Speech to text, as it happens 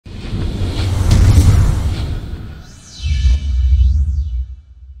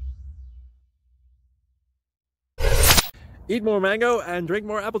Eat more mango and drink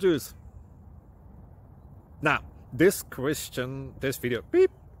more apple juice. Now, this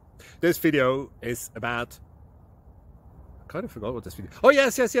video is about... I kind of forgot what this video... Oh,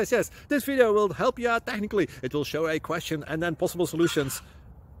 yes. This video will help you out technically. It will show a question and then possible solutions.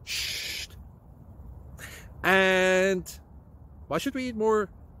 Shh. And why should we eat more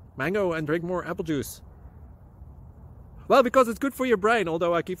mango and drink more apple juice? Well, because it's good for your brain,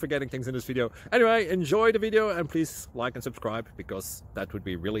 although I keep forgetting things in this video. Anyway, enjoy the video and please like and subscribe, because that would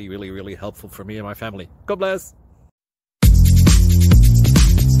be really helpful for me and my family. God bless!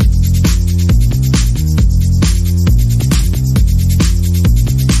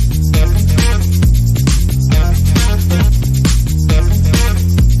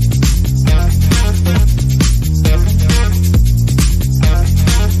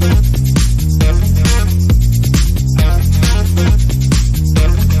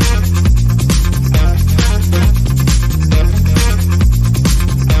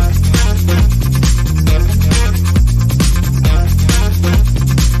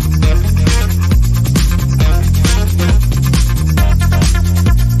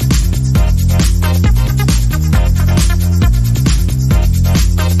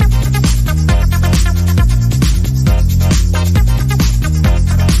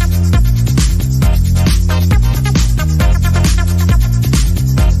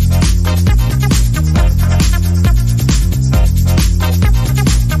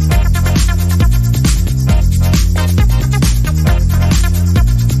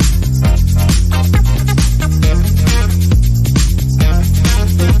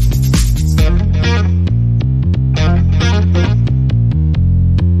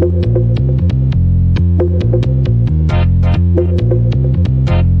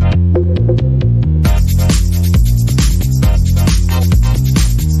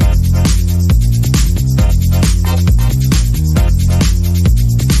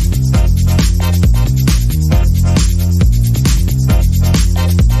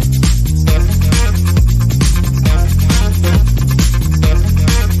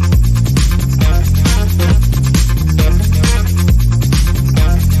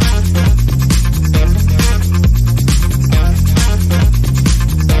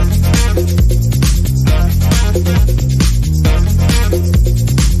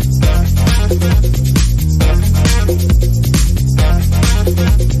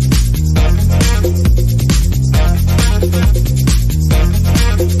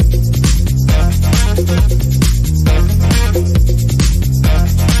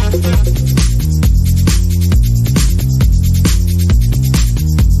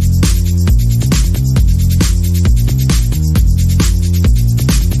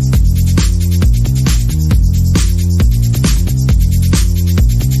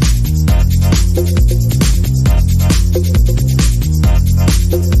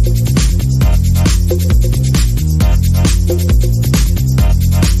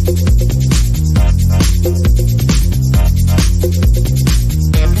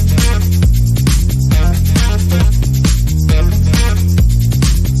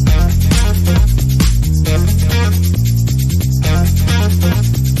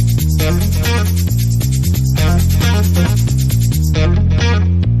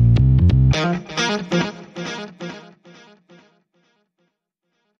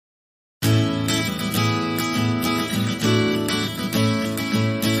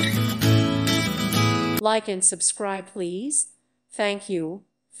 Like and subscribe, please. Thank you.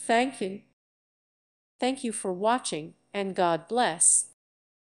 Thank you. Thank you for watching, and God bless.